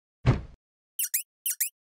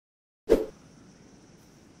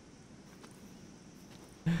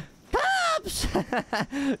Cops!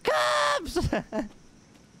 Cops!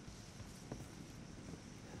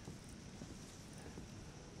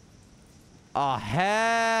 Oh,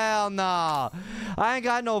 hell no. I ain't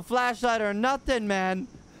got no flashlight or nothing, man.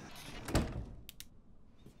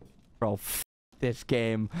 Bro, f this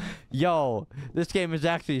game. Yo, this game is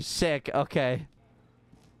actually sick. Okay.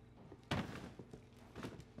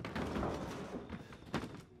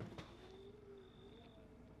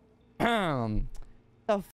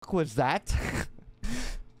 The fuck was that?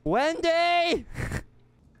 Wendy!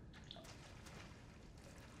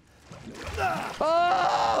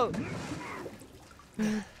 Oh!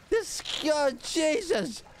 This...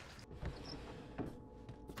 Jesus!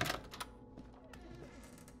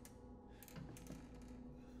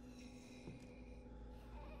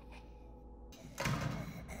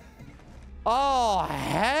 Oh,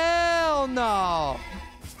 hell no!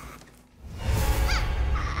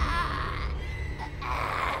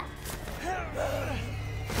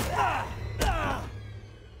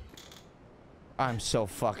 I'm so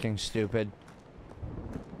fucking stupid.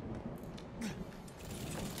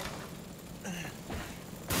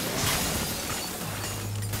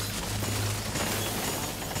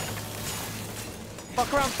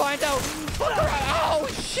 Fuck around, find out! Fuck around! Oh,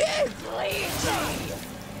 shit!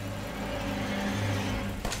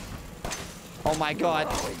 Oh my god.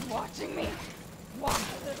 Always watching me.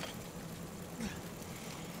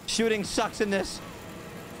 Shooting sucks in this.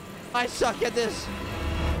 I suck at this.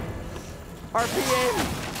 RP aim!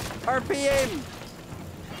 RP aim!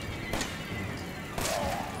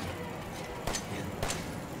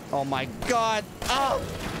 Oh my god! Oh!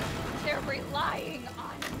 They're relying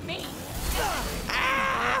on me.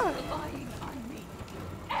 Ah! Relying on me.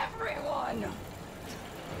 Everyone!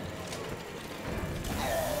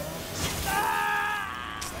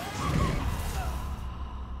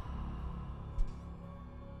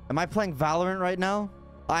 Am I playing Valorant right now?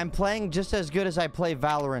 I'm playing just as good as I play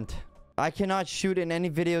Valorant. I cannot shoot in any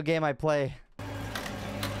video game I play.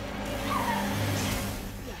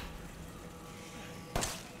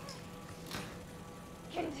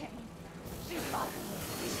 Contain. She must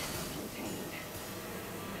be contained.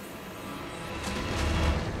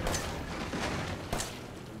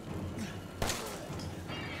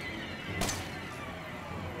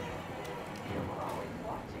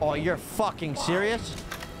 Oh, you're fucking serious?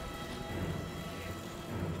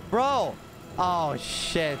 Bro! Oh,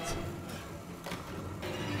 shit.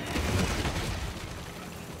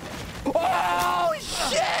 Oh,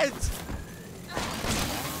 shit!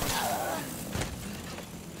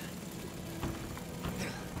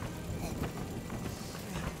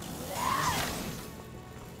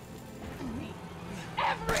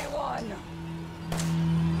 Everyone!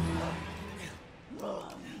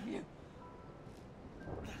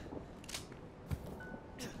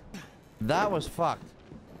 That was fucked.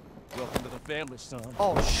 Welcome to the family, son.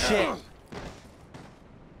 Oh, shit.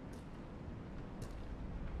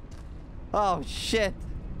 Oh, shit.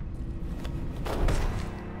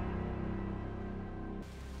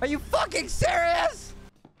 Are you fucking serious?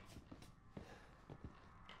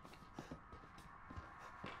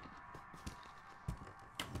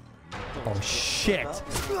 Oh, shit.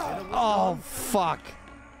 Oh, fuck.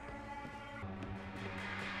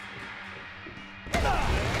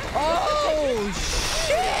 Oh,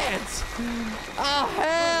 shit! Oh,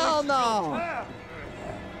 hell no!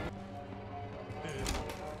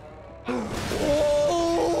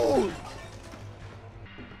 Oh!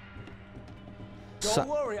 Don't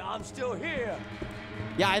worry, I'm still here.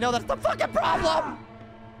 Yeah, I know, that's the fucking problem!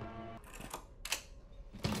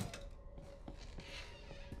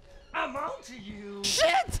 I'm on to you.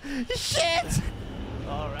 Shit! Shit!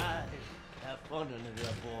 All right. Have fun under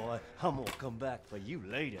there, boy. I'm gonna come back for you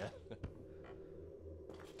later.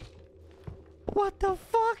 What the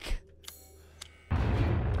fuck?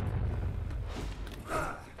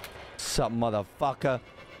 Sup, motherfucker?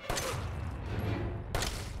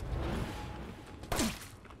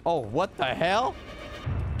 Oh, what the hell?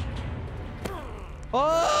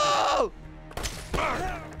 Oh!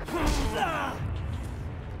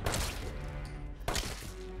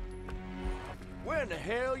 Where in the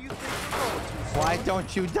hell you think you're going to? Why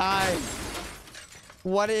don't you die?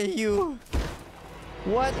 What are you?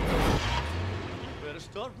 What? You better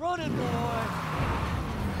start running, boy.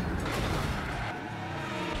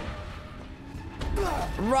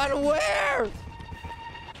 Run where?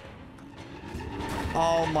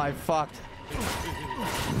 Oh my fuck.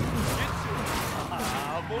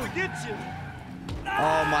 I'm gonna get you.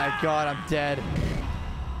 Oh my god, I'm dead.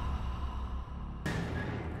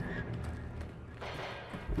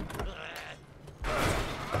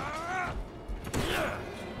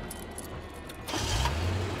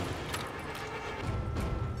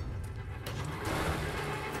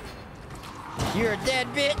 You're a dead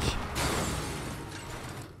bitch.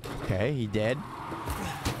 Okay, he dead.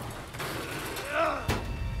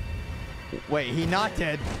 Wait, he not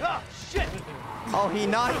dead. Oh, shit! Oh, he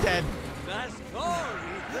not dead. Nice call,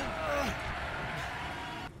 Ethan.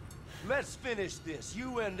 Let's finish this,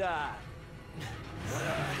 you and I.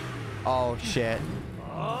 Oh, shit.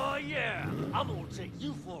 Oh, yeah. I'm gonna take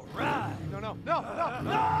you for a ride. No, no, no, no,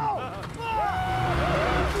 no!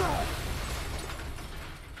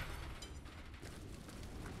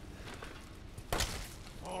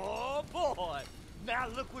 Oh, boy. Now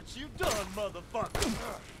look what you done,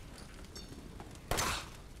 motherfucker.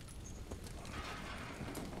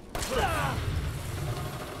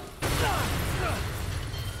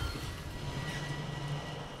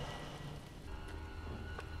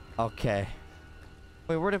 Okay.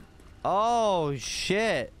 Wait, where the... Oh,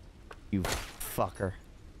 shit. You fucker.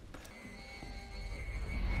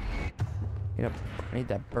 Yep. I need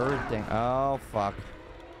that bird thing. Oh, fuck.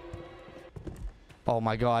 Oh,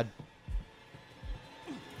 my God.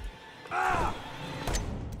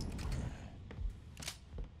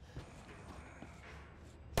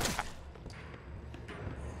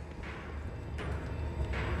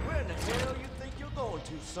 Where the hell you think you're going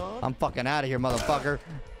to, son? I'm fucking out of here, motherfucker.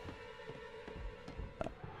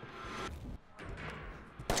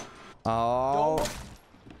 Oh.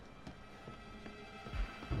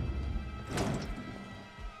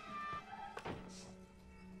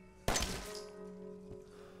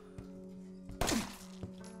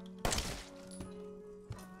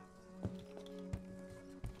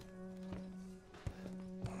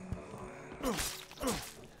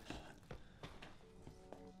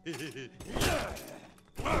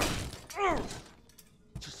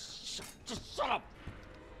 Just shut up.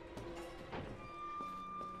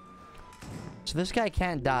 So this guy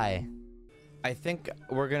can't die. I think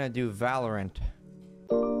we're gonna do Valorant.